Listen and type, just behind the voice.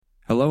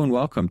Hello and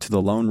welcome to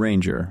The Lone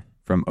Ranger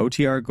from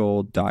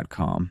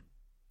OTRGold.com.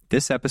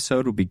 This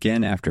episode will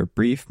begin after a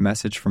brief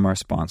message from our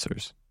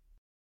sponsors.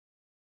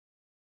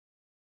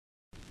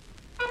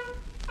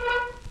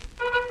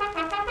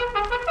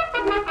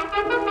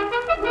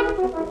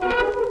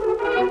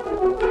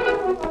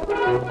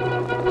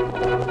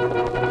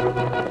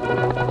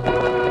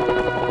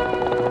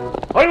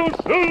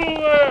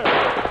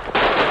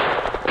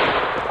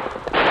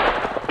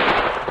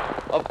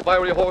 A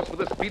fiery horse with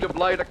the speed of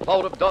light, a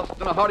cloud of dust,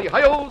 and a hearty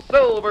hi-yo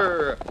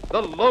silver,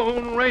 the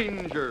Lone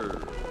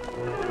Ranger.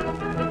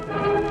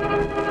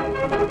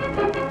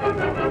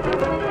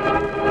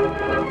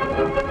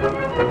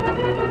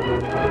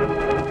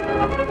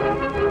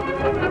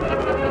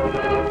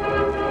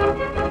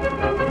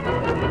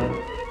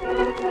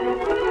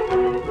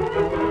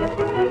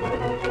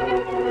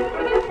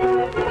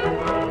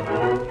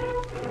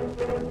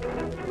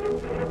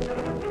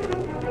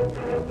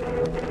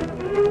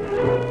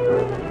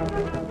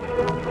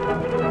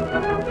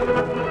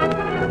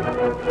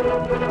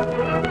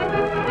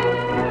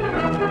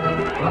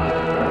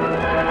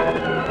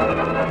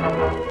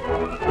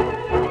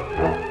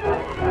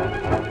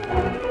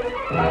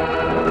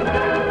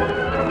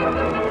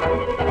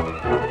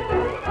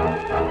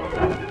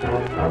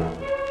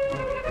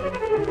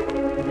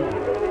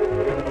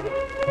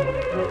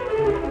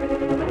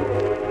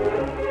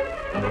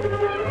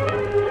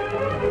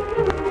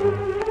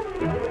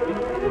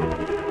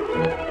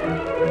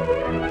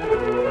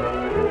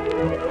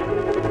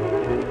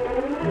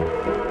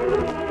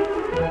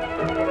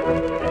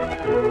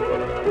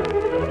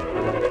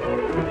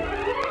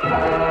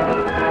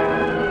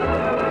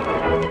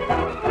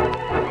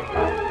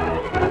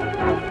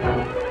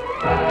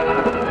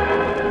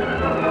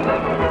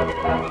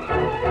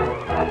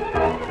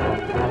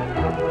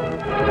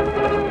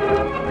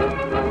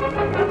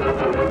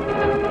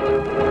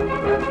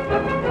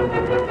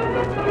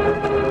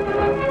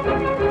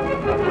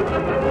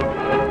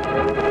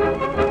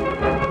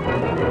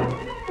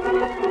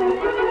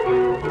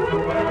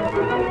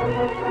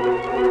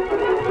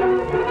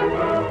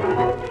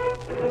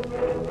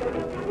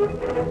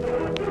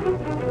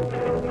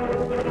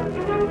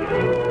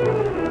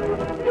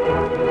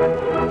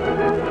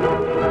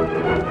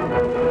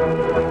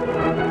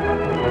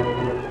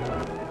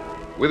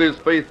 With his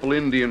faithful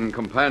Indian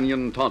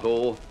companion,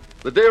 Tonto,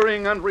 the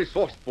daring and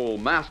resourceful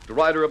masked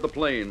rider of the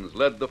plains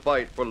led the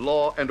fight for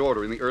law and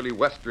order in the early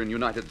western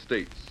United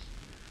States.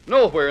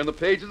 Nowhere in the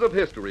pages of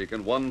history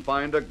can one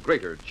find a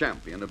greater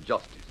champion of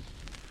justice.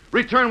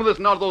 Return with us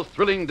now to those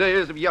thrilling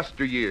days of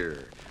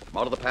yesteryear. From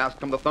out of the past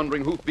come the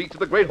thundering hoofbeats of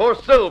the great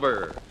horse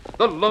Silver.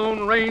 The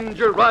Lone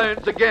Ranger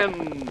rides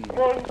again. Come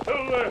on,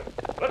 Silver.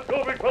 Let's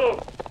go, big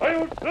fellow.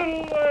 Hi-yo,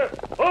 Silver.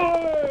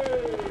 Hoy!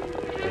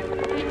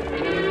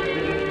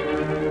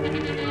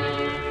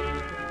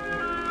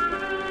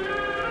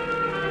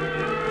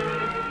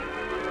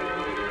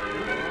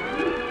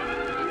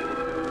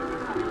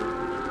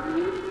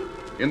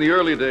 In the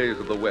early days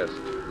of the West,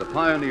 the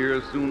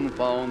pioneers soon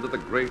found that the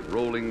great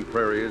rolling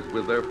prairies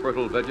with their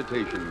fertile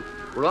vegetation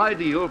were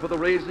ideal for the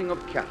raising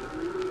of cattle.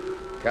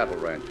 Cattle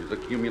ranchers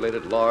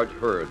accumulated large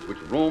herds which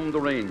roamed the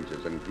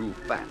ranges and grew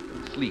fat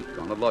and sleek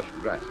on the lush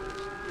grasses.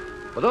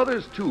 But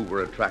others, too,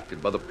 were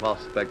attracted by the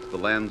prospects the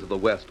lands of the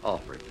West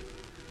offered.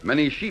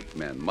 Many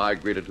sheepmen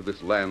migrated to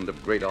this land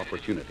of great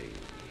opportunity.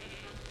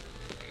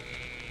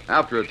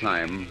 After a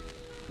time,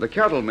 the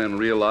cattlemen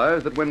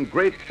realized that when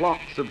great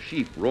flocks of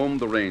sheep roamed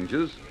the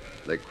ranges,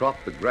 they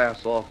cropped the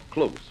grass off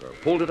close or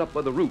pulled it up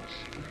by the roots,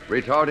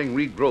 retarding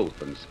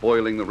regrowth and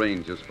spoiling the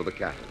ranges for the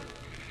cattle.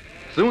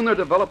 Soon there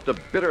developed a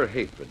bitter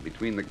hatred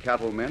between the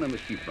cattlemen and the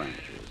sheep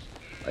ranchers,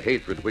 a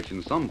hatred which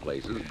in some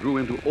places grew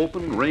into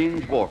open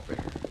range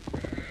warfare.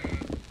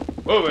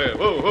 Whoa there,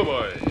 whoa,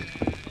 boys.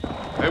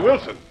 Hey,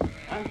 Wilson.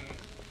 Huh?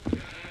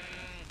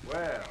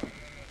 Well,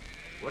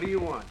 what do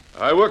you want?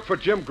 I work for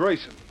Jim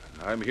Grayson.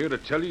 I'm here to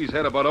tell you he's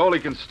had about all he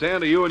can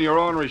stand of you and your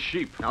ornery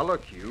sheep. Now,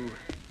 look, you.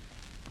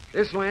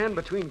 This land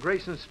between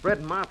Grayson's spread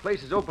and my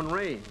place is open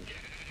range.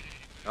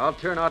 I'll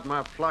turn out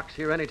my flocks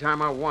here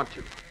anytime I want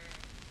to.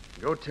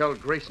 Go tell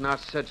Grayson I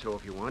said so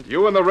if you want.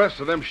 You and the rest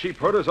of them sheep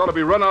herders ought to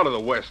be run out of the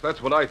West.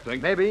 That's what I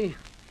think. Maybe.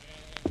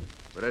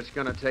 But it's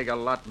going to take a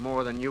lot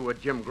more than you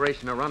with Jim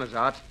Grayson to run us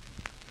out.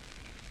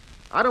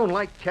 I don't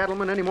like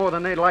cattlemen any more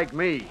than they like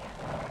me.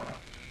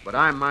 But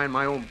I mind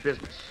my own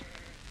business,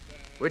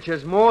 which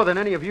is more than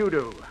any of you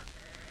do.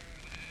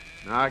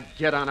 Now,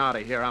 get on out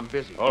of here. I'm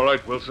busy. All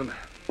right, Wilson.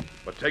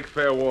 But take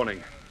fair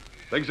warning.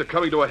 Things are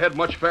coming to a head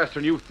much faster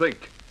than you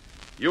think.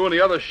 You and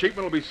the other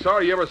sheepmen will be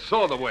sorry you ever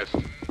saw the West.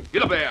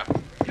 Get up there.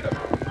 Get up.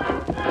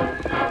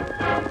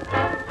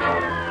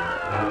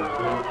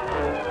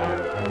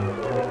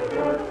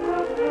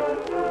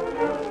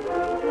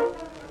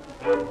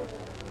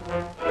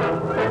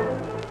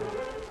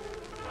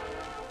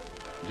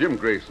 Jim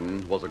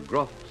Grayson was a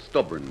gruff,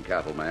 stubborn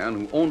cattleman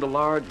who owned a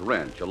large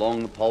ranch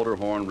along the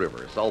Powderhorn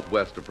River,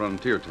 southwest of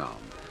Frontier Town,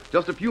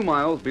 just a few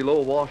miles below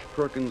Wash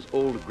Perkins'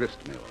 old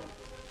grist mill.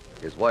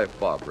 His wife,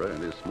 Barbara,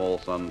 and his small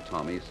son,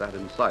 Tommy, sat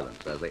in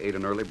silence as they ate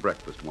an early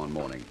breakfast one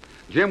morning.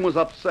 Jim was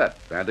upset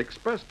and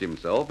expressed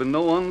himself in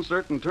no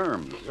uncertain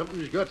terms.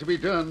 Something's got to be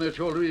done, that's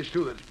all there is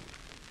to it.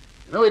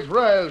 You know, it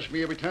riles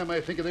me every time I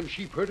think of them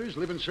sheep herders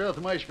living south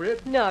of my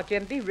spread. Now,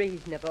 Jim, be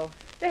reasonable.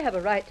 They have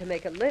a right to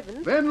make a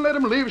living. Then let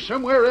them live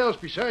somewhere else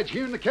besides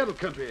here in the cattle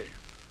country.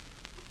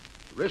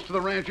 The rest of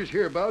the ranchers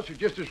hereabouts are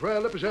just as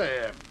riled up as I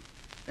am.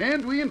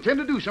 And we intend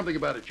to do something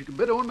about it. You can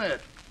bet on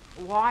that.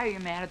 Why are you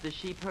mad at the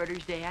sheep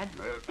herders, Dad?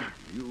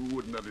 You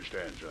wouldn't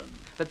understand, son.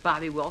 But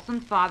Bobby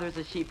Wilson's father's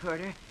a sheep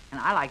herder, and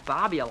I like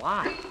Bobby a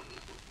lot.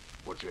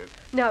 What's that?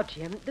 Now,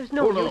 Jim, there's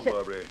no Hold use on,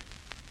 Barbara.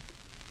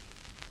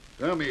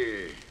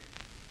 Tommy,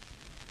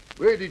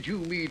 where did you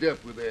meet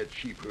up with that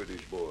sheep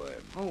herder's boy?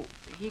 Oh,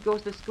 he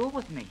goes to school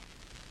with me.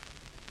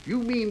 You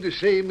mean to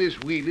say Miss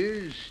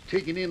Wheeler's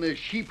taking in a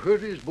sheep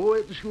herder's boy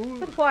at the school?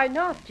 But why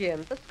not,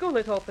 Jim? The school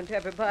is open to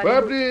everybody.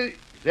 Barbara,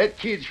 that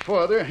kid's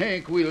father,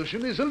 Hank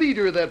Wilson, is a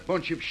leader of that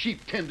bunch of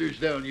sheep tenders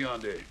down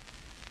yonder.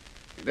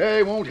 And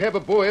I won't have a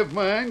boy of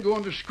mine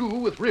going to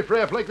school with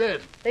riffraff like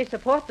that. They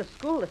support the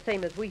school the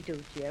same as we do,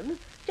 Jim.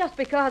 Just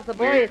because the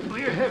boy is...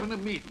 We're having a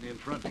meeting in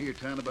Frontier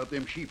Town about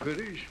them sheep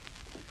herders.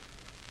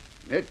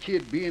 That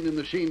kid being in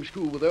the same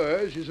school with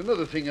ours is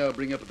another thing I'll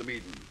bring up at the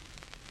meeting.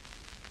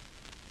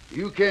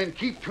 You can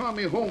keep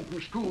Tommy home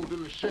from school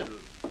till it's settled.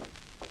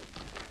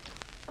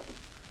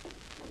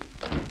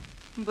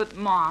 But,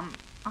 Mom,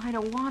 I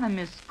don't want to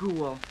miss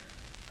school.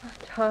 Oh,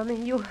 Tommy,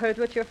 you heard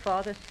what your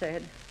father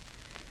said.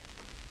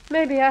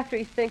 Maybe after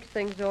he thinks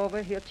things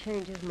over, he'll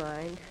change his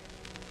mind.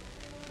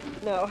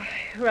 No,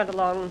 run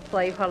along and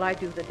play while I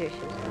do the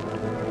dishes.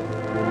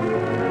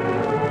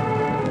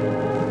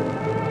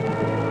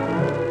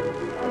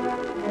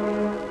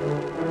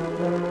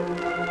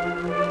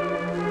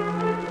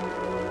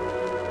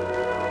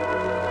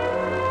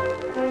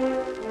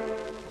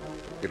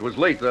 It was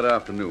late that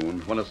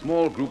afternoon when a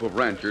small group of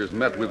ranchers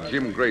met with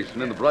Jim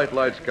Grayson in the Bright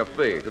Lights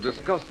Cafe to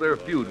discuss their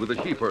feud with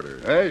the sheep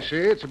herders. I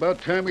say it's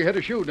about time we had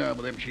a showdown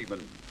with them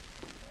sheepmen.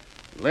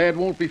 The lad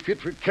won't be fit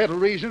for cattle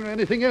raising or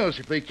anything else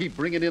if they keep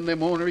bringing in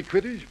them ornery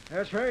critters.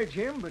 That's right,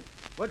 Jim, but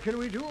what can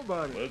we do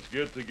about it? Let's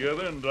get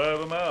together and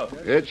drive them out.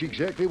 That's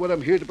exactly what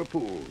I'm here to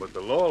propose. But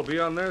the law will be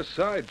on their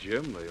side,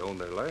 Jim. They own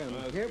their land.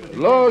 The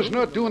law's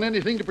not doing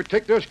anything to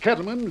protect us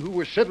cattlemen who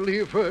were settled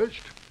here first.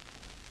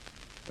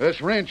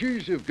 Us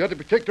ranchers have got to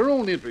protect our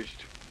own interest.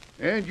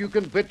 And you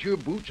can bet your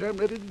boots I'm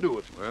ready to do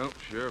it. Well,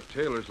 Sheriff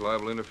Taylor's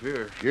liable to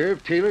interfere.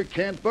 Sheriff Taylor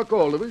can't buck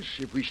all of us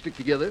if we stick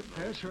together.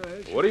 That's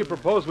right. What do you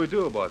propose we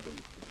do about them?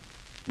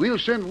 We'll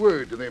send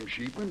word to them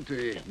sheepmen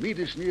to meet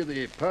us near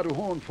the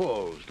Powderhorn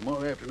Falls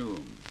tomorrow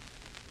afternoon.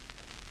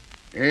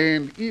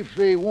 And if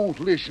they won't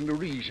listen to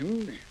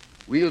reason,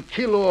 we'll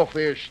kill off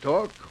their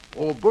stock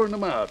or burn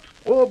them out,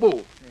 or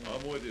both.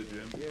 I'm with you,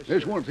 Jim. Yes,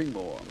 There's sir. one thing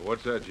more.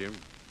 What's that, Jim?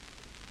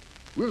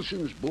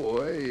 Wilson's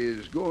boy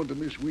is going to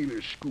Miss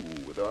Wheeler's school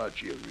with our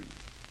children.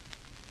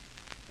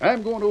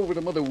 I'm going over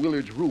to Mother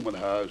Willard's rooming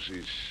house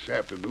this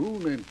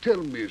afternoon and tell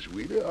Miss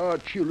Wheeler our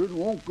children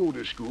won't go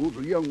to school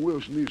till young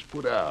Wilson is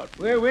put out.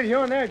 We're with you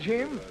on that,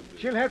 Jim.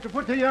 She'll have to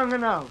put the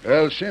young'un out.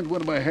 I'll send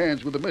one of my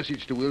hands with a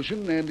message to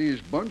Wilson and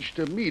his bunch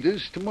to meet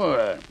us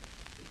tomorrow.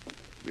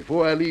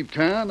 Before I leave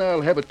town,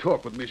 I'll have a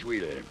talk with Miss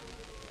Wheeler.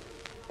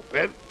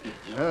 Well,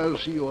 I'll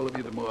see all of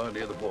you tomorrow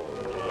near the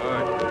falls. All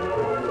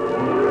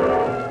right.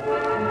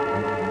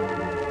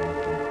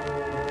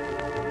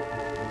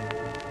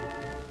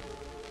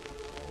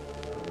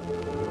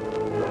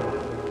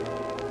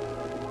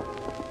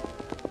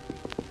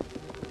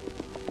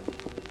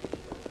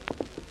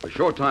 A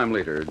short time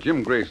later,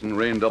 Jim Grayson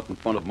reined up in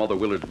front of Mother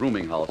Willard's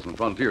rooming house in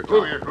Frontier Town.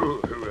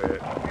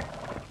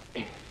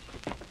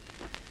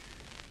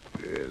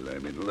 Well,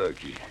 I'm in luck.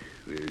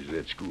 There's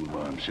that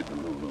schoolmarm sitting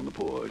alone on the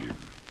porch.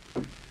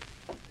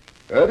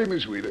 Howdy,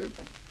 Miss Wheeler.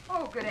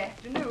 Oh, good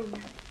afternoon.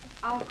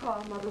 I'll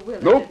call Mother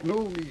Willard. Nope,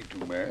 no need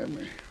to,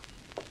 ma'am.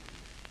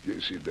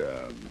 Just sit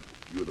down.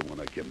 You're the one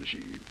I came to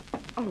see.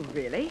 Oh,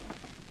 really?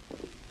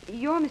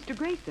 You're Mr.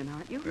 Grayson,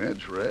 aren't you?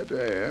 That's right,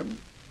 I am.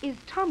 Is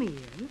Tommy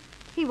ill?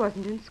 He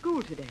wasn't in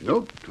school today.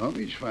 Nope,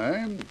 Tommy's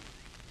fine.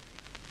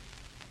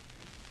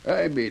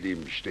 I made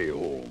him stay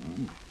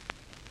home.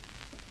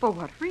 For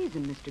what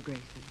reason, Mr.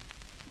 Grayson?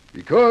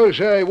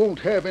 Because I won't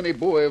have any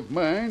boy of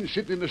mine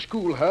sitting in the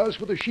schoolhouse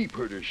with a sheep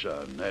herder's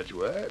son, that's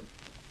why.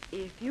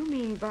 If you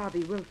mean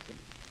Bobby Wilson,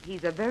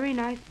 he's a very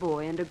nice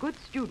boy and a good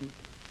student.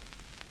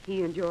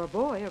 He and your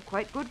boy are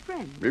quite good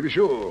friends. Maybe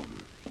so.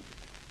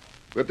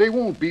 But they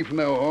won't be from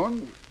now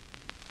on.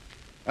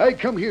 I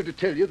come here to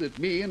tell you that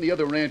me and the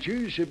other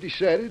ranchers have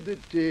decided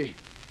that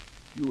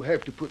you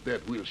have to put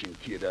that Wilson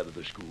kid out of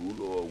the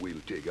school or we'll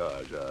take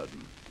ours out.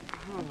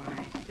 Oh,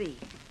 I see.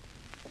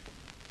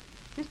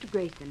 Mr.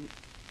 Grayson,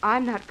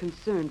 I'm not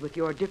concerned with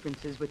your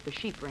differences with the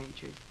sheep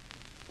ranchers.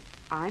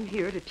 I'm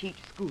here to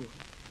teach school.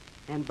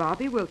 And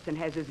Bobby Wilson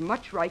has as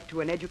much right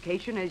to an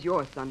education as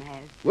your son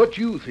has. What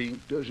you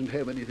think doesn't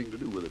have anything to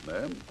do with it,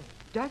 ma'am.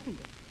 Doesn't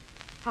it?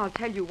 I'll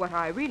tell you what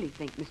I really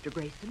think, Mr.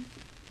 Grayson.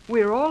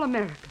 We're all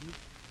Americans,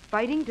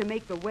 fighting to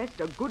make the West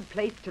a good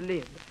place to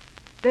live,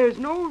 There's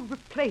no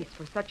place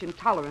for such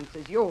intolerance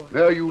as yours.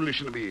 Now you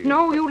listen to me.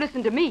 No, you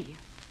listen to me.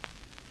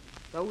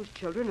 Those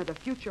children are the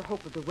future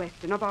hope of the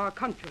West and of our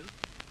country.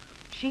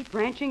 Sheep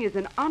ranching is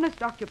an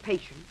honest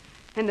occupation,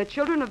 and the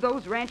children of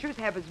those ranchers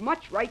have as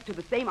much right to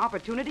the same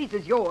opportunities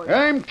as yours.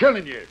 I'm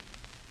telling you,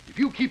 if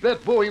you keep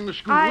that boy in the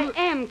school... I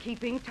am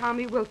keeping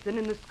Tommy Wilson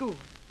in the school.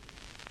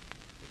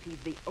 If he's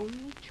the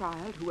only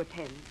child who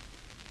attends,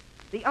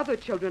 the other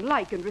children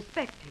like and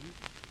respect him.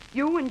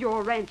 You and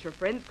your rancher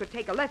friends could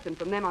take a lesson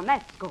from them on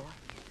that score.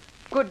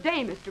 Good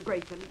day, Mr.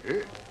 Grayson.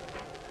 Eh?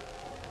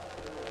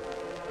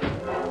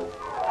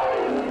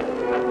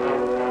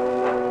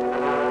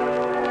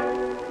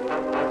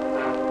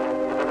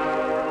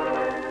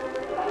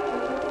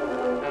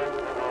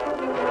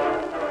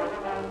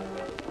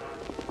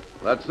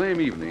 That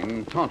same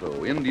evening,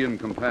 Tonto, Indian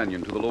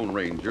companion to the Lone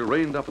Ranger,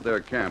 reined up at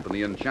their camp in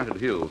the Enchanted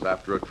Hills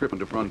after a trip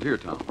into Frontier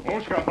Town. Oh,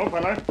 Scott. Oh,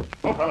 fella.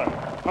 Oh,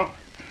 fella. Oh.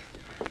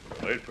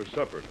 Late for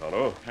supper,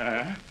 Tonto.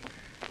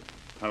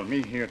 I'll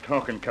meet here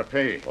talking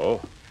cafe.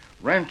 Oh?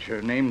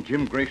 Rancher named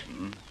Jim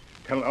Grayson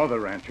tell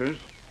other ranchers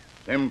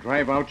them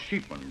drive out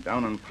sheepmen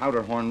down in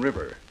Powderhorn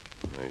River.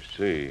 I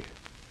see.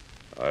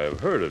 I've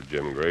heard of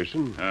Jim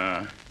Grayson.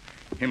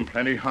 Him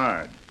plenty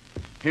hard.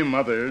 Him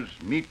others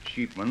meet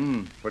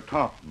sheepmen for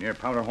talk near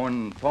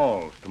Powderhorn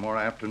Falls tomorrow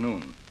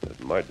afternoon.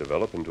 It might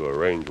develop into a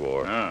range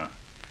war.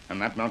 And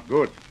that not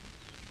good.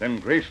 Then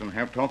Grayson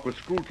have talk with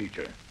school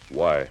teacher.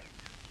 Why?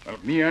 Well,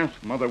 me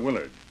ask Mother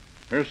Willard.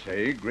 Her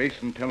say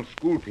Grayson tell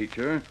school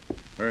teacher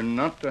her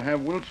not to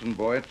have Wilson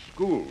boy at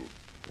school.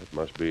 It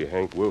must be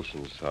Hank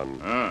Wilson's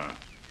son.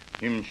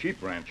 Him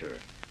sheep rancher.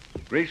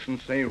 Grayson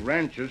say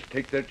ranchers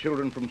take their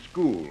children from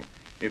school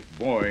if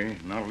boy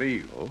not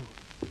leave. Oh?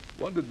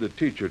 What did the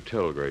teacher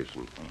tell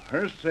Grayson?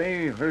 Her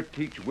say her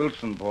teach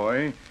Wilson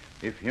boy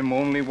if him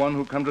only one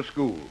who come to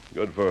school.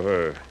 Good for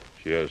her.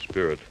 She has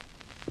spirit.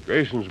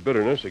 Grayson's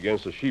bitterness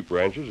against the sheep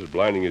ranchers is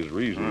blinding his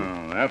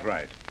reason. That's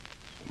right.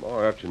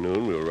 Tomorrow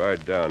afternoon, we'll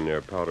ride down near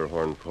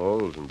Powderhorn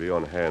Falls and be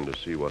on hand to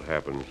see what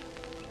happens.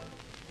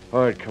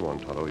 All right, come on,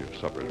 Tonto. Your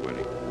supper's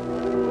waiting.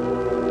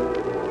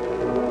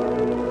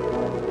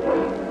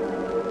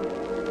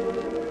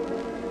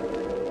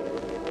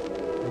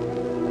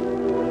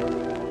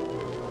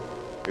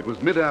 It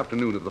was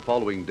mid-afternoon of the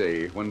following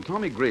day when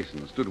Tommy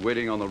Grayson stood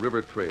waiting on the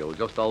river trail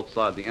just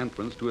outside the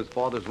entrance to his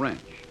father's ranch.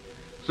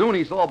 Soon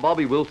he saw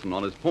Bobby Wilson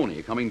on his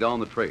pony coming down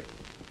the trail.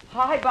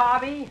 Hi,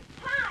 Bobby.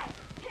 Hi.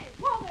 Hey,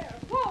 whoa there.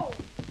 Whoa.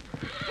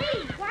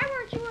 Hey, why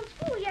weren't you in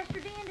school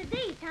yesterday and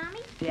today,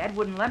 Tommy? Dad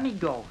wouldn't let me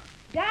go.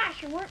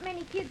 Gosh, there weren't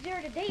many kids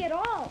there today at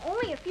all.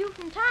 Only a few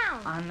from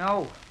town. I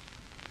know.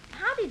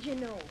 How did you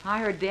know? I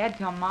heard Dad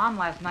tell Mom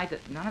last night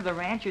that none of the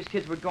ranchers'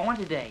 kids were going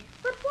today.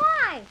 But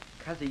why?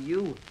 Because of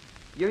you.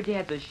 Your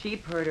dad's a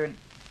sheep herder, and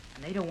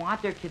they don't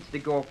want their kids to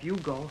go if you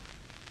go.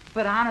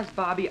 But honest,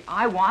 Bobby,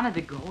 I wanted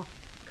to go,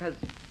 because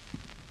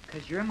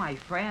you're my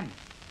friend.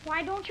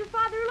 Why don't your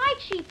father like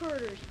sheep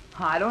herders?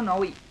 I don't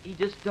know. He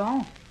just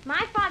don't.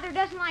 My father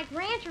doesn't like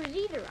ranchers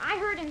either. I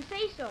heard him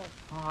say so.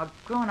 Oh,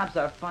 grown-ups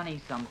are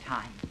funny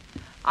sometimes.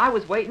 I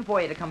was waiting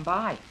for you to come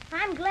by.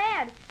 I'm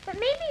glad. But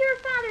maybe your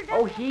father doesn't...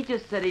 Oh, he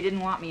just said he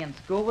didn't want me in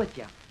school with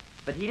you.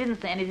 But he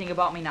didn't say anything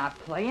about me not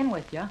playing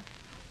with you.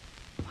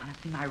 Want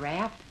to see my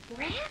raft?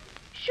 Raft?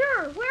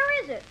 Sure.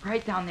 Where is it?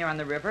 Right down there on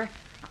the river.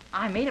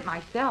 I made it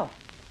myself.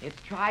 It's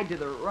tied to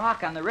the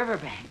rock on the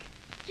riverbank.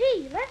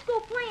 Gee, let's go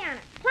play on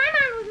it. Climb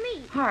on with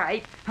me. All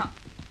right.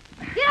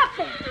 Get up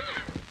there.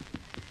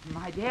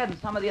 My dad and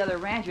some of the other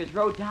ranchers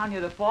rode down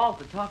near the falls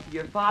to talk to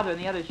your father and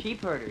the other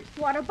sheep herders.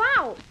 What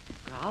about?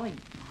 Golly,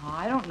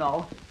 I don't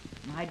know.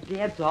 My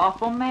dad's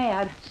awful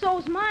mad.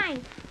 So's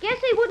mine.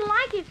 Guess they wouldn't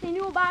like it if they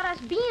knew about us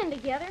being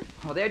together.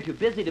 Oh, they're too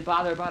busy to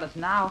bother about us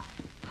now.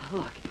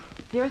 Look,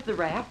 there's the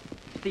raft.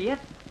 See it?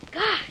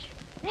 Gosh,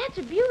 that's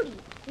a beauty.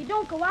 You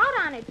don't go out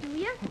on it, do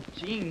you? Oh,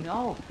 gee,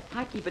 no.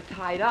 I keep it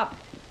tied up.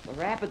 The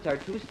rapids are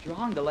too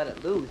strong to let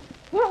it loose.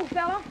 Whoa,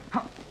 fella.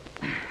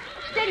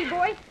 Steady,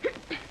 boy.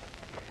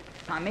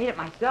 I made it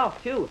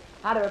myself, too,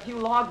 out of a few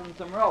logs and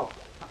some rope.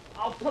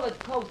 I'll pull it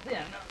close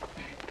in.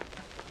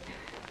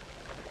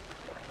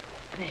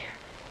 There.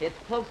 It's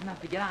close enough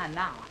to get on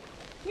now.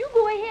 You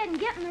go ahead and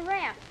get in the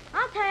raft.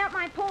 I'll tie up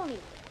my pony.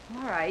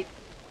 All right.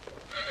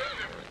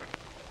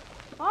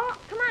 Oh,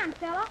 come on,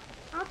 fella.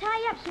 I'll tie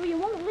you up so you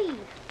won't leave.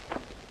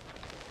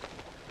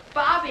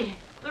 Bobby,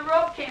 the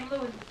rope came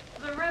loose.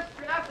 The wrist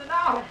drafted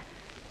out.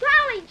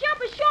 Golly, jump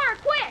ashore,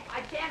 quick!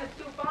 I can't, it's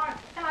too far,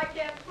 and I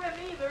can't swim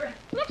either.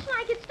 Looks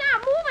like it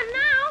stopped moving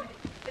now.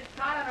 It's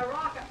tied on a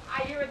rock.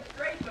 I hear it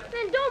scraping.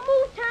 Then don't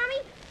move, Tommy.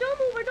 Don't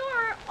move at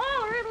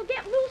all, or it'll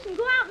get loose and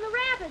go out in the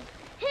rapids.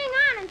 Hang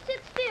on and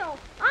sit still.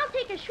 I'll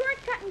take a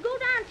shortcut and go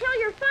down and tell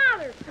your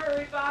father.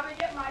 Hurry, Bobby,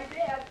 get my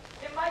dad.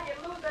 It might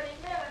get loose any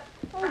minute.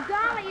 Oh,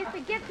 golly, if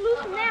it gets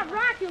loose from that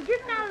rock, you'll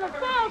drift down to the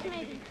falls,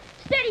 maybe.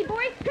 Steady,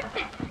 boy.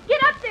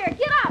 Get up there.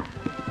 Get up.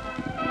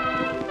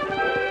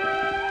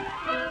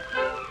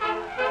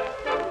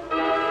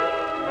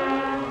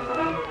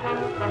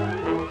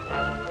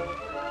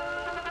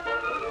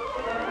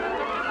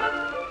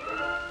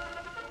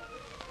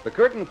 The The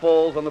curtain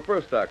falls on the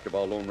first act of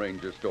our Lone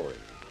Ranger story.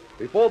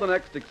 Before the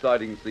next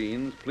exciting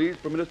scenes, please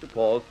permit us to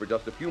pause for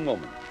just a few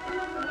moments.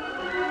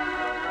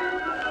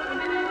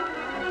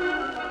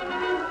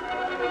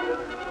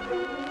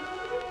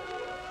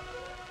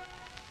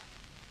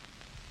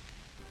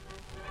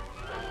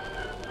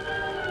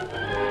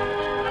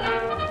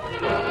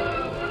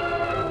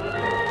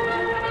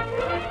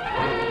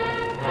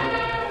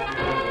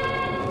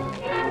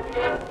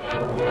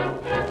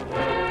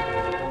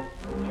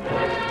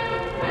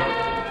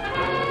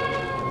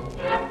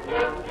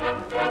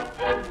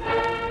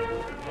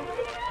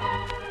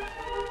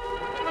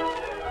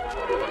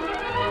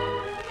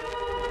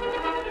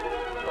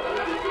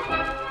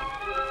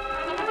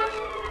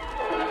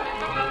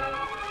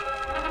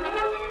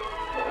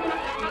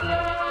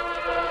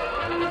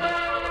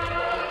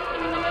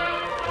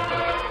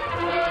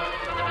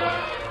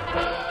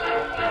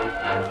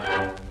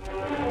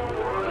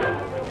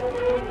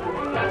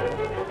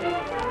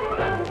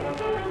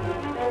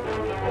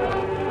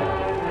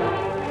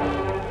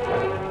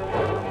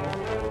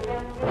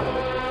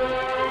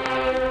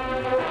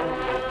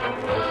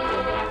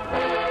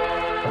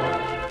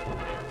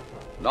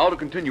 Now to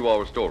continue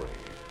our story.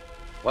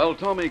 While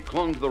Tommy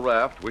clung to the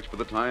raft, which for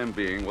the time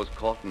being was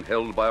caught and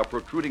held by a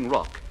protruding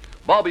rock,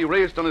 Bobby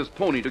raced on his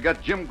pony to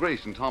get Jim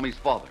Grayson, Tommy's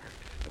father.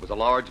 There was a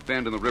large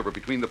bend in the river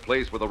between the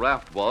place where the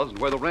raft was and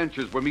where the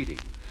ranchers were meeting.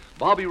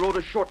 Bobby rode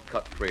a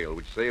shortcut trail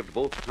which saved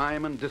both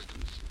time and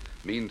distance.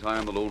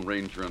 Meantime, the Lone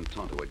Ranger and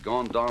Tonto had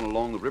gone down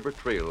along the river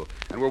trail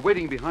and were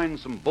waiting behind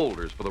some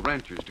boulders for the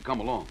ranchers to come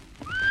along.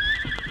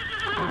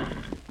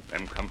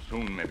 Them come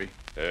soon, maybe.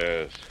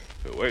 Yes.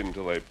 We'll wait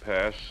until they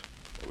pass.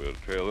 We'll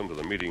trail them to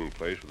the meeting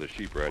place with the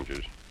sheep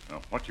ranchers.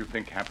 Now, what do you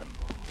think happened?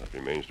 That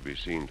remains to be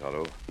seen,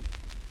 Tonto.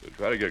 We'll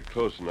try to get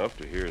close enough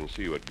to hear and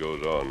see what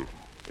goes on.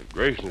 If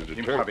Grayson is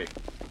determined... Bobby.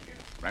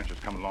 Ranchers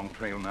come along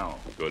trail now.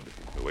 Good.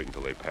 We'll wait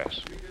until they pass.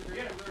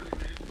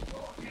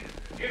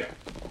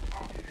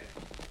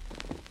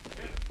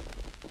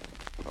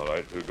 All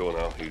right, we'll go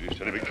now. Easy,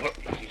 steady, big close.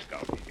 Easy,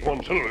 Scout. Come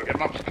on, Silver. Get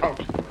him up, Scout.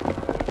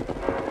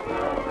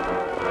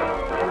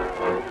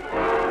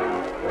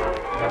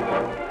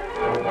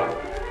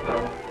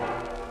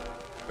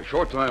 A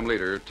short time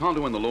later,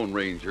 Tonto and the Lone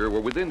Ranger were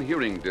within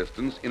hearing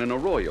distance in an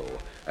arroyo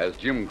as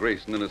Jim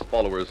Grayson and his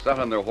followers sat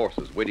on their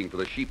horses waiting for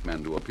the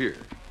sheepmen to appear.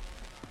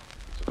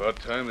 It's about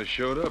time they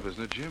showed up,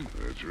 isn't it, Jim?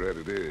 That's right,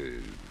 it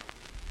is.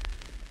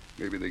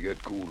 Maybe they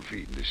got cold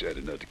feet and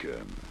decided not to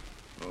come.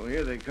 Oh,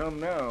 here they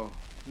come now.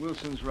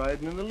 Wilson's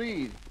riding in the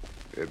lead.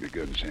 Have your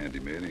guns handy,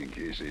 men, in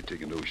case they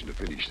take a notion to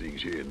finish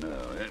things here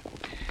now, eh?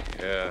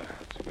 Yeah,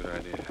 that's a good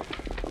idea.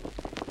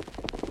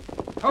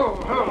 Ho,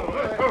 ho,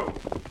 let's go.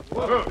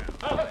 Whoa.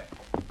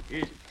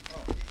 Easy.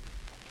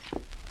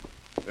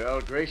 Well,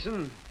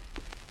 Grayson,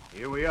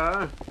 here we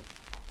are.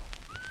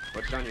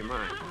 What's on your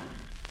mind?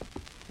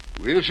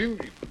 Wilson,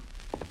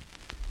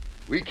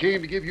 we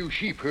came to give you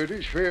sheep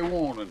herders fair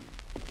warning.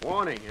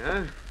 Warning,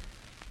 huh?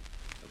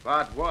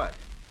 About what?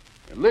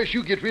 Unless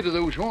you get rid of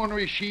those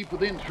ornery sheep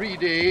within 3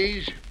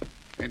 days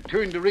and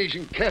turn to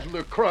raising cattle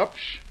or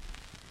crops,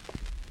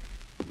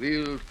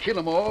 we'll kill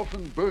them off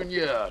and burn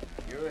you out.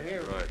 You're a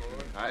hero. Right.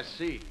 I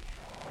see.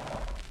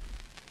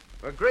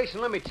 Well, Grayson,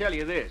 let me tell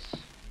you this.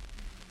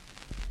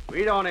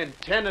 We don't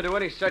intend to do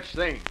any such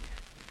thing.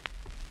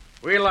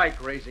 We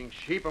like raising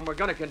sheep, and we're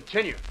going to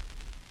continue.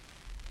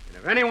 And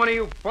if any one of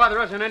you bother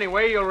us in any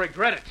way, you'll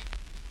regret it.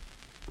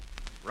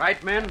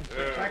 Right, men?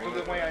 Exactly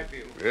the way I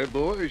feel. Well,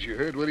 boys, you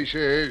heard what he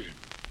says.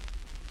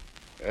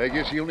 I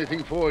guess the only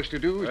thing for us to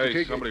do is to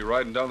take... somebody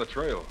riding down the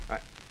trail.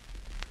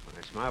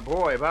 That's my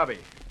boy, Bobby.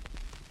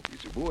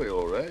 He's a boy,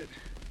 all right.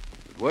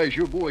 But why is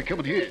your boy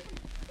coming here?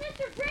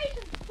 Mr.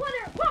 Grayson,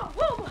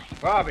 whoa, boy.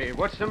 Bobby,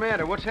 what's the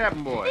matter? What's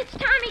happened, boy? It's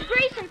Tommy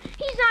Grayson.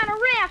 He's on a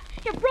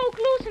raft. It broke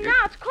loose, and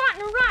now it's caught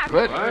in a rock.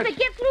 What? If it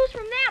gets loose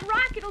from that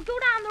rock, it'll go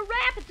down the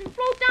rapids and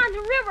float down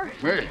the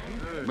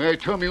river. May I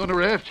Tommy on a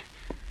raft?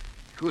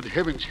 Good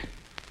heavens.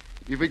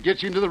 If it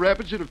gets into the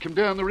rapids, it'll come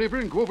down the river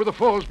and go over the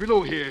falls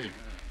below here.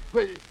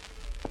 Why,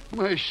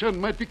 my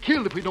son might be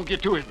killed if we don't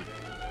get to him.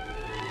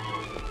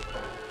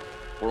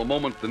 For a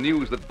moment, the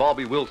news that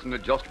Bobby Wilson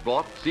had just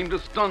brought seemed to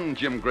stun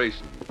Jim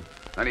Grayson.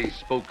 Then he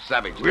spoke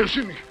savagely.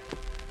 Wilson,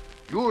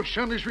 your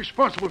son is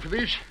responsible for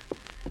this.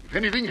 If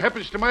anything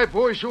happens to my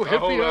boy, so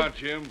help me... Hold on,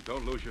 Jim.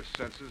 Don't lose your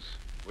senses.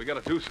 We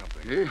got to do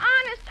something. Honest,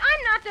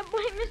 I'm not to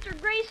blame, Mr.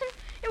 Grayson.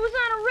 It was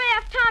on a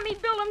raft Tommy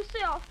built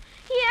himself.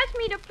 He asked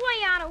me to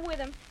play on it with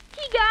him.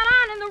 He got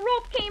on and the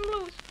rope came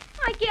loose.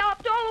 I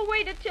galloped all the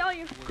way to tell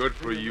you. Good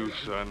for you,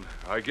 son.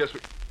 I guess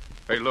we...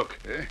 Hey, look.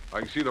 I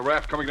can see the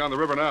raft coming down the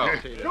river now.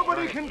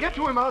 Nobody can get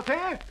to him out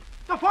there.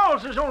 The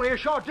falls is only a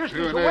short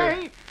distance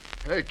away.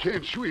 I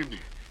can't swim.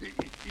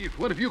 If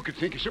one of you could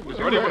think of something... Is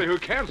there anybody who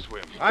can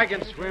swim? I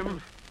can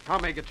swim. I'll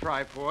make a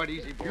try for it.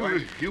 Easy,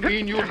 boy. You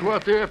mean you'll go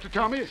out there after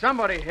Tommy?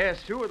 Somebody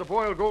has to, or the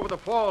boy will go over the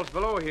falls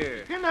below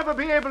here. He'll never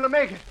be able to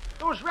make it.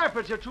 Those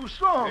rapids are too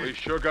strong. He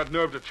sure got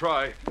nerve to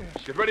try.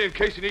 Get ready in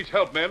case he needs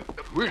help, men.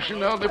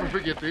 Wilson, I'll never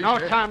forget this. No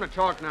time to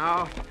talk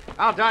now.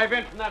 I'll dive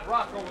in from that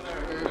rock over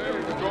there. There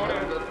we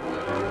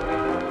go.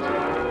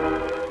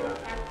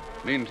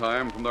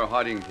 Meantime, from their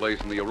hiding place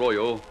in the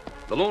arroyo,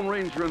 the Lone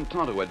Ranger and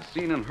Tonto had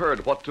seen and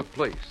heard what took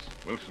place.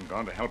 Wilson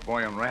gone to help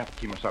boy on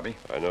Raft, Kemosabe.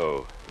 I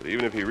know, but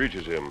even if he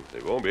reaches him, they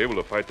won't be able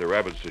to fight the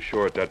rapids to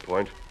shore at that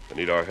point. They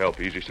need our help.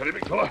 Easy, steady,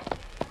 big fella.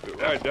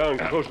 Right down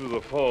closer to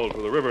the falls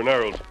where the river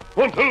narrows.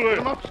 One, two, Get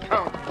him up,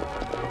 Scout.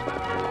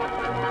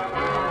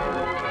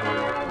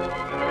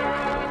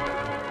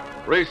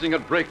 Racing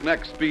at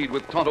breakneck speed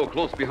with Tonto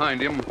close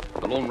behind him,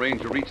 the Lone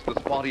Ranger reached the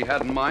spot he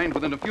had in mind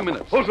within a few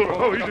minutes. Oh, Silver.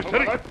 Oh, easy,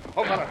 steady.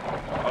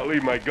 I'll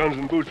leave my guns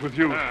and boots with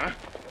you.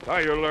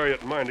 Tie your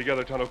lariat and mine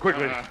together, Tonto,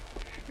 quickly.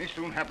 Me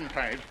soon happen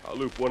tied. I'll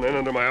loop one end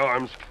under my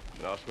arms,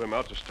 and I'll swim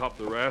out to stop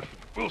the raft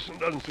if Wilson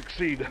doesn't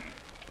succeed.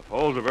 The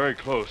falls are very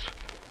close,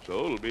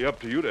 so it'll be up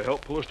to you to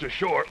help pull us to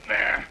shore.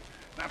 There.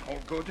 That all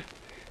good.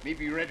 Me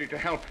be ready to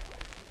help.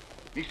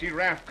 Me see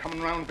Raft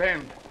coming round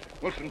bend.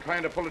 Wilson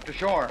trying to pull it to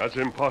shore. That's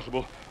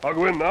impossible. I'll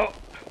go in now.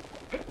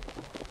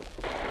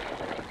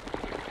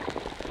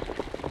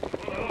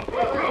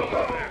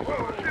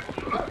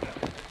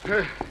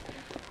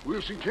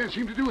 Wilson can't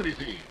seem to do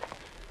anything.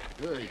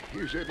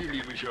 Here's that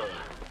Indian we saw.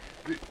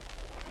 The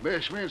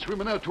masked man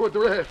swimming out toward the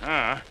raft.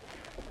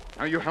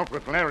 Now you help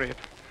with lariat.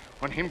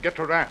 When him get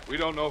to Raft. We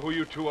don't know who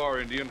you two are,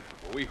 Indian,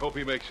 but we hope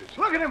he makes it.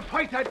 Look at him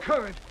fight that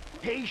current.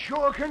 He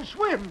sure can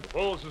swim.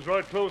 Falls is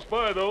right close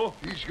by, though.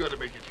 He's got to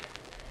make it.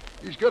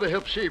 He's got to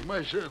help save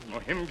my son.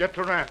 When him get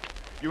to Raft.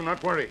 You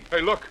not worry.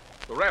 Hey, look.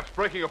 The raft's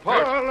breaking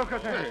apart. Oh, look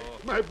at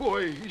that. My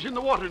boy, he's in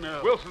the water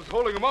now. Wilson's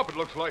holding him up, it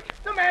looks like.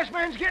 The masked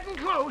man's getting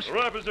close. The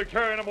rapids are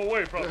carrying him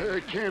away from him.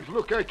 I can't.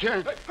 Look, I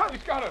can't. Hey,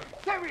 he's got him.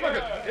 There he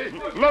is.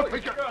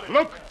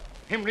 Look.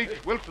 Him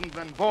reach Wilson,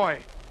 then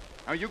boy.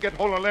 Now you get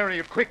hold of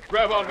lariat quick.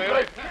 Grab on,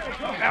 man.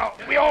 Now,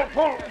 we all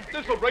pull.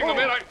 This'll bring them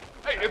in.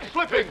 Hey, it's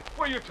slipping.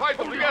 Where you tied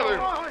them together.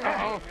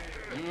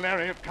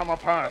 Lariat come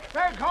apart.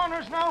 They're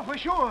corners now for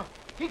sure.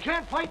 He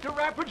can't fight the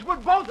rapids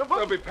with both of them.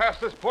 They'll be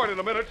past this point in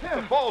a minute.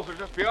 The falls are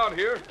just beyond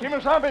here.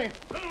 Kemosabe.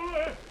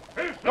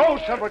 Go,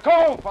 Silver.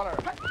 Go, fella.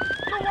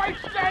 The white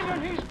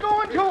stallion, he's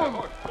going to him.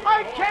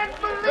 I can't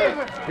believe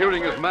it.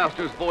 Hearing his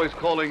master's voice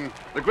calling,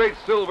 the great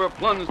Silver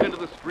plunged into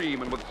the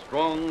stream and with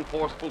strong,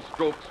 forceful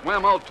strokes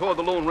swam out toward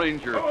the Lone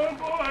Ranger. Come on,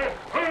 boy.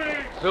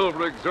 Hurry!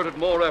 Silver exerted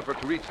more effort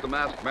to reach the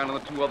masked man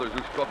and the two others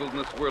who struggled in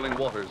the swirling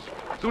waters.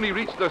 Soon he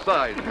reached their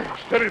side.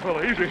 Steady,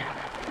 fella. Easy.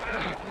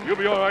 You'll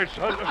be all right,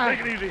 son. Just take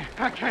it easy.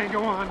 I can't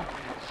go on.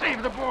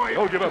 Save the boy.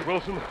 Don't give up,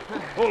 Wilson.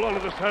 Hold on to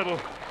the saddle.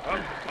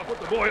 I'll put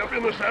the boy up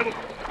in the saddle.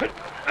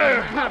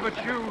 How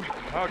about you?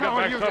 I'll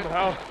get back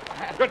somehow.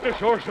 Get to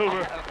shore,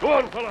 Silver. Go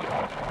on,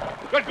 fella.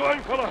 Get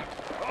going, fella.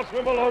 I'll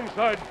swim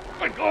alongside.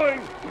 Get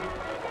going.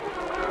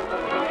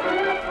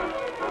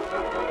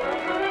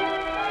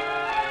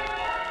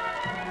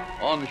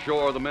 On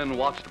shore, the men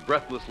watched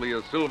breathlessly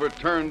as Silver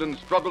turned and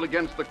struggled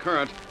against the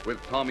current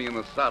with Tommy in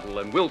the saddle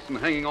and Wilson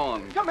hanging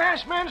on. The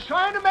masked man's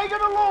trying to make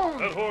it alone.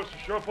 That horse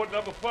is sure putting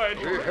up a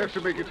fight. They have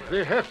to make it.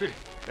 They have to.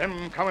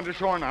 Them coming to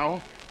shore now.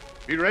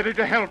 Be ready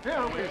to help.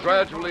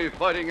 Gradually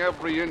fighting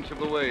every inch of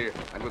the way,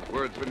 and with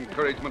words of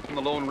encouragement from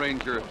the Lone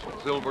Ranger,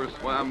 Silver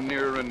swam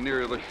nearer and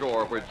nearer the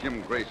shore where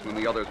Jim Grayson and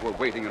the others were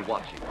waiting and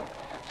watching.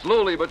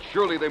 Slowly but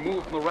surely they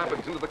moved from the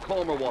rapids into the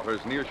calmer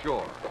waters near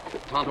shore.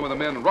 Tonto and the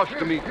men rushed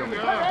to meet them.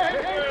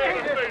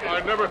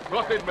 I never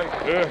thought they'd make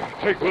it.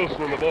 Take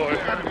Wilson and the boy.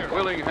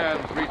 Willing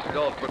hands reached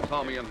out for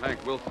Tommy and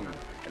Hank Wilson,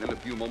 and in a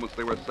few moments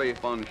they were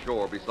safe on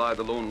shore beside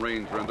the Lone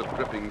Ranger and the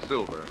dripping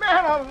Silver.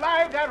 Man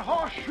alive, that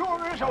horse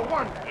sure is a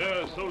wonder.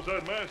 Yeah, so's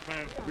that masked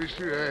man.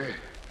 Mister,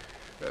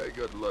 I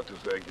got a lot to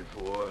thank you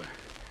for.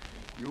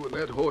 You and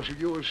that horse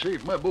of yours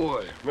saved my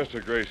boy.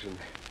 Mr. Grayson,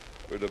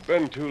 we'd have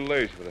been too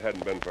late if it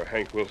hadn't been for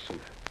Hank Wilson.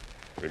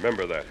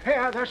 Remember that.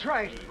 Yeah, that's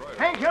right.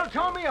 Hank held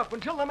Tommy up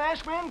until the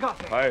masked man got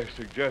there. I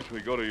suggest we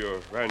go to your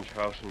ranch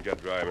house and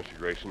get dry, Mr.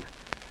 Grayson.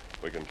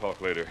 We can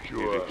talk later.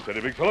 Sure. Easy,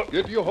 steady, big fellow.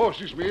 Get your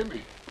horses, men.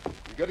 We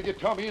got to get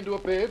Tommy into a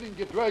bed and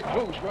get dry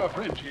clothes for our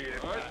friends here.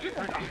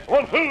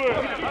 One, two.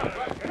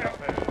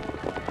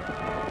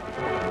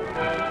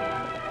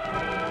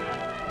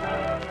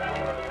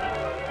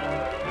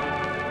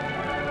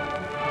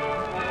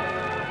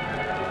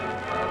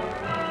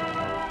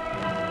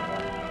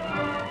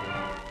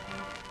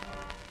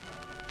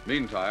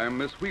 Meantime,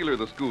 Miss Wheeler,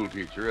 the school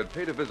teacher, had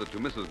paid a visit to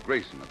Mrs.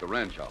 Grayson at the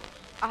ranch house.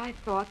 I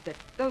thought that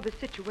though the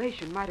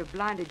situation might have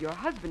blinded your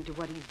husband to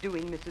what he's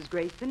doing, Mrs.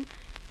 Grayson,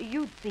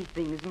 you'd see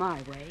things my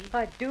way.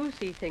 I do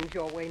see things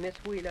your way, Miss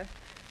Wheeler.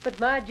 But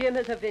my Jim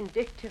is a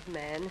vindictive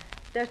man.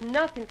 There's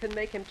nothing can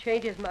make him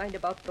change his mind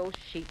about those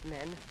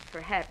sheepmen.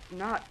 Perhaps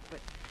not, but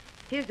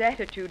his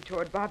attitude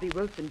toward Bobby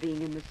Wilson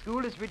being in the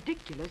school is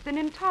ridiculous and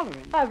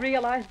intolerant. I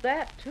realize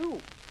that, too.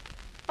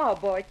 Our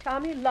boy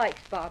Tommy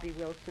likes Bobby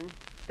Wilson.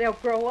 They'll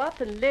grow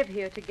up and live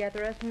here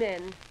together as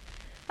men.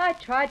 I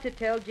tried to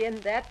tell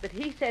Jim that, but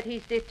he said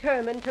he's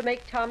determined to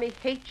make Tommy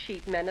hate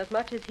sheepmen as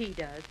much as he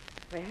does.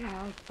 Well,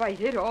 I'll fight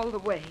it all the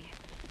way.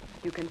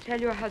 You can tell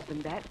your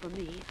husband that for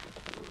me.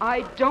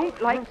 I don't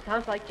like... Oh,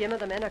 sounds like Jim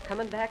and the men are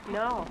coming back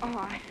now.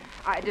 Oh,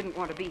 I didn't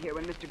want to be here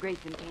when Mr.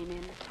 Grayson came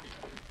in.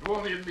 Come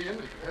on in,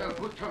 men. I'll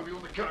put Tommy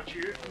on the couch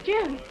here.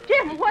 Jim,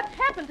 what's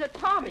happened to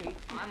Tommy?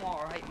 I'm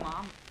all right,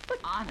 Mom. But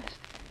honest.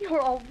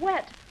 You're all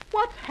wet.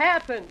 What's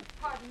happened?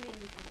 Pardon me,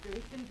 Mrs.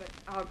 Grayson, but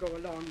I'll go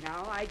along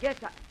now. I guess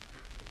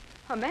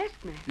a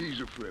masked man. He's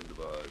a friend of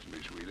ours,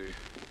 Miss Wheeler.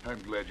 I'm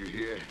glad you're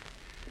here.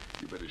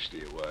 You better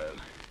stay a while.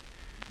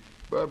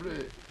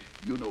 Barbara,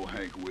 you know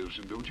Hank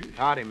Wilson, don't you?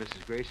 Howdy,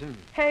 Mrs. Grayson.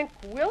 Hank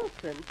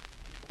Wilson?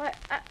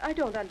 I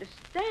don't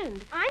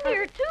understand. I'm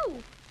here,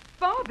 too.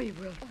 Bobby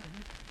Wilson.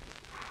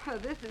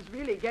 This is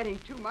really getting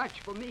too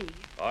much for me.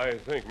 I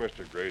think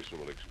Mr. Grayson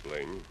will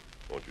explain.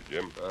 Won't you,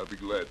 Jim? I'll be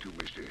glad to,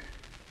 mister.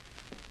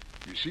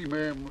 You see,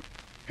 ma'am,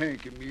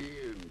 Hank and me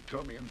and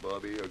Tommy and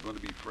Bobby are going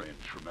to be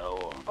friends from now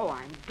on. Oh,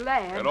 I'm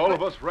glad. And all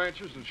of us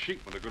ranchers and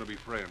sheepmen are going to be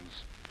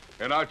friends.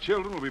 And our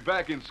children will be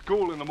back in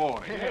school in the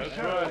morning. That's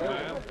right,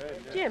 ma'am.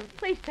 Jim,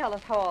 please tell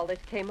us how all this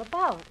came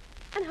about.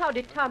 And how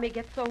did Tommy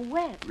get so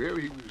wet? Well,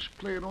 he was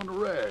playing on the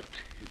raft.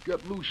 It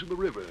got loose in the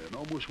river and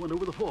almost went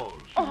over the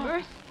falls. Oh,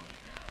 mercy.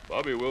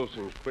 Bobby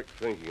Wilson's quick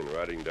thinking in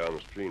riding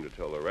downstream to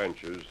tell the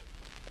ranchers,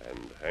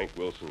 and Hank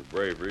Wilson's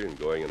bravery in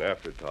going in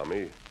after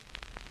Tommy,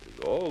 is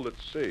all that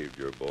saved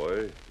your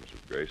boy,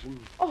 Mrs. Grayson.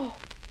 Oh,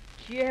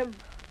 Jim,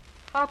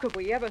 how could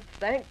we ever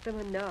thank them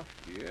enough?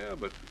 Yeah,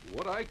 but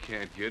what I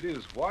can't get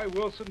is why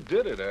Wilson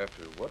did it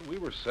after what we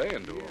were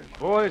saying to him.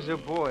 Boys are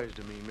boys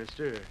to me,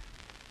 mister.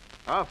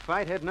 Our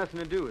fight had nothing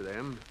to do with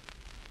them.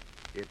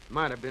 It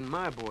might have been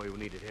my boy who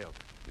needed help.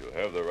 You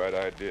have the right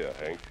idea,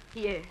 Hank.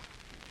 Yes.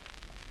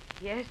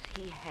 Yes,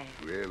 he has.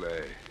 Well,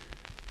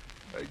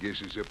 I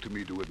guess it's up to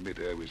me to admit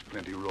I was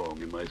plenty wrong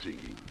in my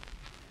thinking.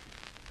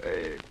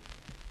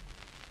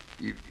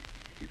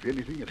 If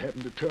anything had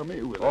happened to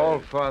Tommy, well, All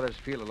fathers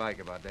feel alike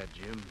about that,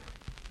 Jim.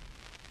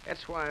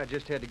 That's why I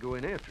just had to go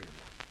in after him.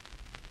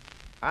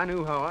 I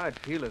knew how I'd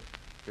feel if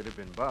it had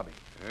been Bobby.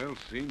 Well,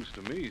 seems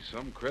to me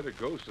some credit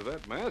goes to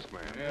that masked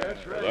man. Yeah,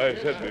 that's right. As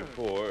I said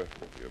before,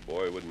 your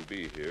boy wouldn't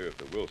be here if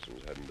the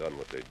Wilsons hadn't done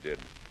what they did.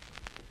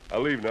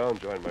 I'll leave now and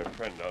join my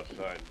friend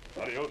outside.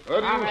 Adios.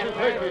 Adios,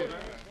 thank you.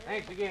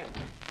 Thanks again.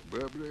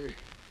 Barbara,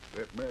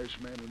 that masked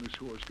man and his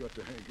horse got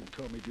to Hank and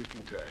Tommy just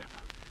in time.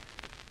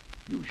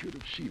 You should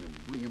have seen him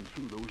bring him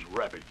through those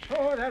rapids.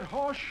 Oh, that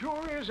horse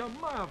sure is a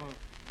marvel.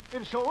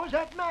 And so is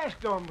that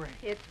masked hombre.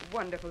 It's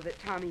wonderful that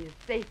Tommy is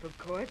safe, of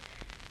course,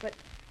 but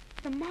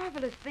the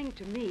marvelous thing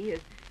to me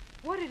is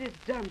what it has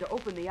done to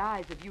open the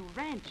eyes of you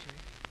ranchers.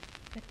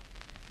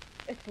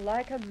 It's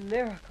like a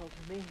miracle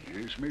to me.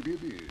 Yes, maybe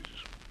it is.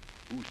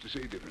 Who's to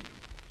say different?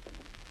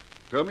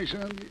 Tommy,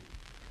 son,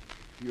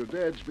 your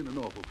dad's been an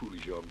awful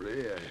foolish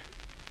hombre.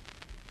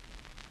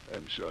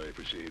 I'm sorry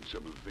for saying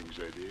some of the things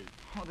I did.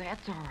 Oh,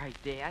 that's all right,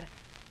 Dad.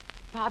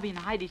 Bobby and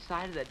I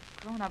decided that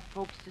grown-up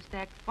folks just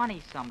act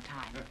funny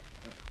sometimes.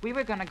 We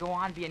were going to go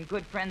on being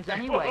good friends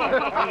anyway.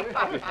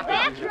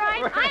 That's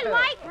right. I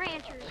like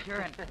ranchers. Sure,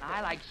 and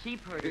I like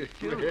sheep herders,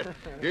 too.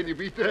 Can you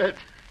beat that?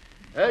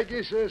 I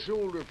guess us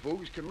older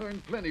folks can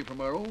learn plenty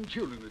from our own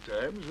children at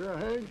times,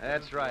 Hank?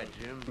 That's right,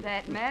 Jim.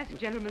 That masked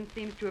gentleman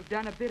seems to have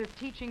done a bit of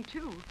teaching,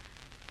 too.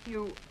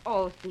 You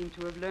all seem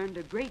to have learned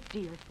a great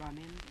deal from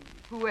him,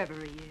 whoever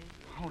he is.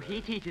 Oh,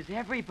 he teaches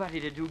everybody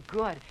to do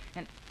good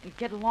and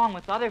get along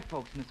with other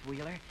folks, Miss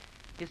Wheeler.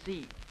 You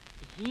see,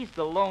 he's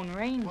the Lone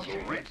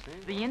Ranger.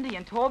 The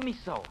Indian told me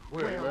so.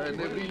 Well, I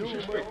never even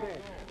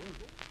suspected.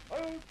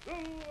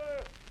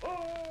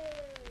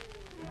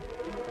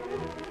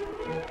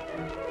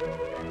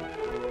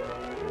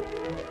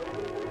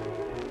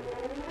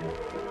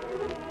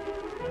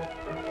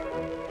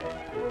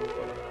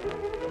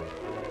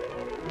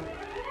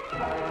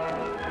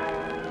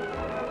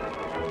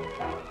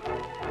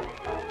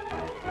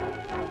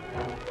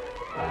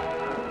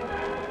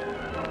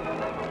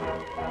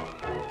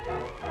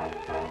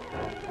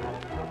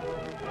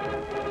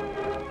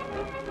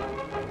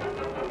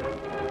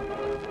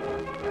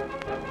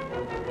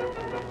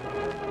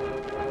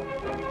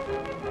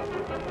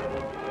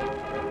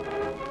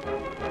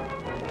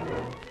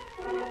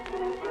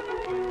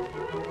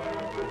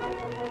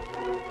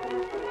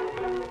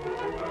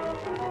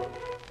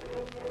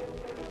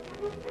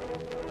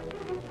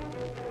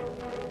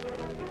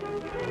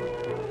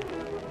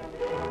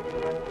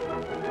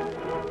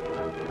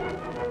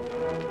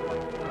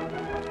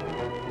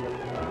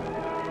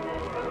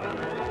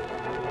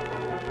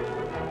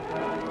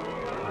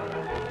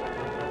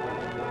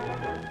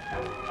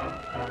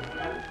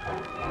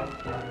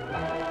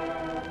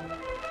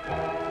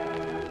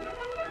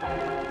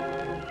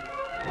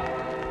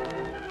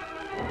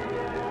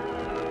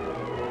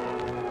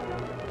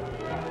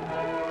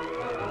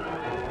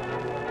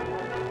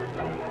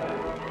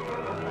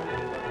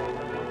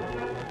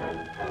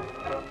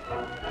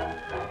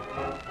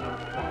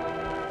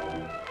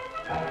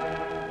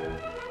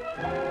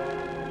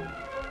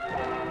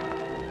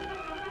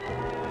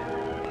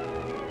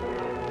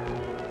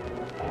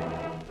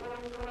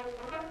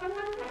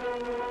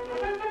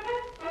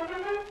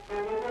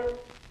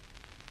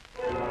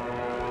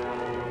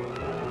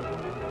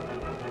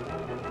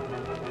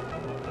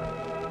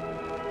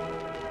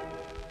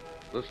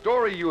 The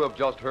story you have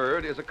just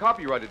heard is a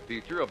copyrighted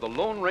feature of the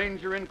Lone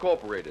Ranger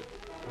Incorporated.